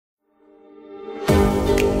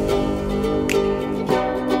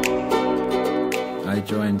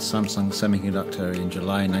joined Samsung Semiconductor in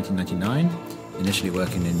July 1999, initially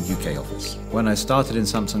working in UK office. When I started in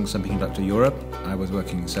Samsung Semiconductor Europe, I was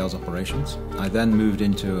working in sales operations. I then moved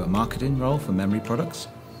into a marketing role for memory products.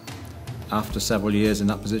 After several years in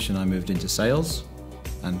that position, I moved into sales,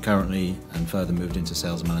 and currently and further moved into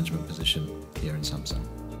sales management position here in Samsung.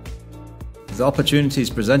 The opportunities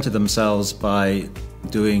presented themselves by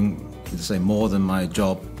doing, say, more than my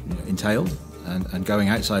job entailed, and going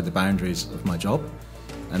outside the boundaries of my job.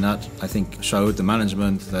 And that, I think, showed the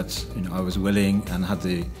management that I was willing and had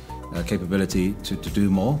the capability to do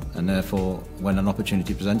more. And therefore, when an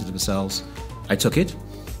opportunity presented themselves, I took it.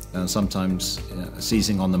 Sometimes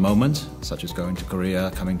seizing on the moment, such as going to Korea,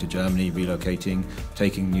 coming to Germany, relocating,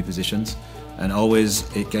 taking new positions. And always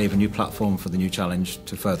it gave a new platform for the new challenge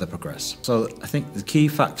to further progress. So I think the key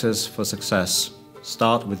factors for success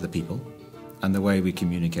start with the people and the way we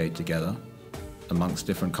communicate together amongst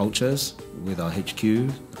different cultures, with our HQ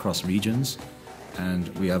across regions, and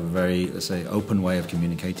we have a very, let's say, open way of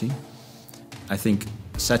communicating. I think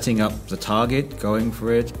setting up the target, going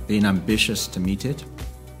for it, being ambitious to meet it,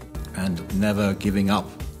 and never giving up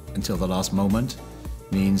until the last moment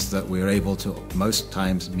means that we're able to, most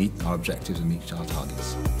times, meet our objectives and meet our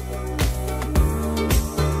targets.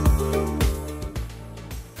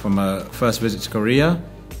 From a first visit to Korea,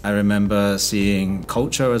 I remember seeing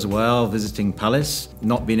culture as well, visiting Palace,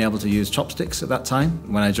 not being able to use chopsticks at that time.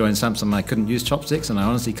 When I joined Samsung, I couldn't use chopsticks, and I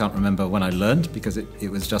honestly can't remember when I learned, because it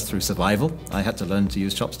was just through survival. I had to learn to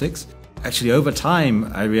use chopsticks. Actually, over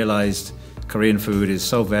time, I realized Korean food is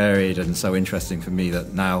so varied and so interesting for me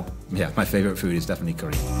that now, my favorite food is definitely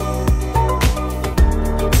Korean.